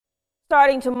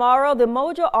Starting tomorrow, the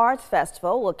MOJA Arts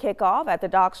Festival will kick off at the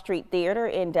Dock Street Theater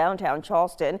in downtown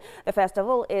Charleston. The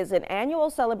festival is an annual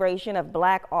celebration of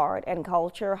Black art and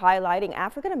culture, highlighting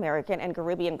African American and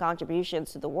Caribbean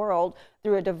contributions to the world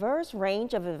through a diverse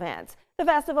range of events. The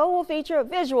festival will feature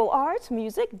visual arts,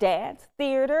 music, dance,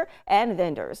 theater, and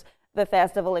vendors. The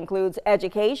festival includes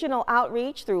educational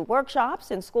outreach through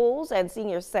workshops in schools and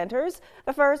senior centers.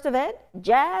 The first event,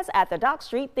 Jazz at the Dock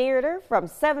Street Theater from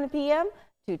 7 p.m.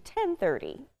 to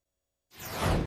 10:30.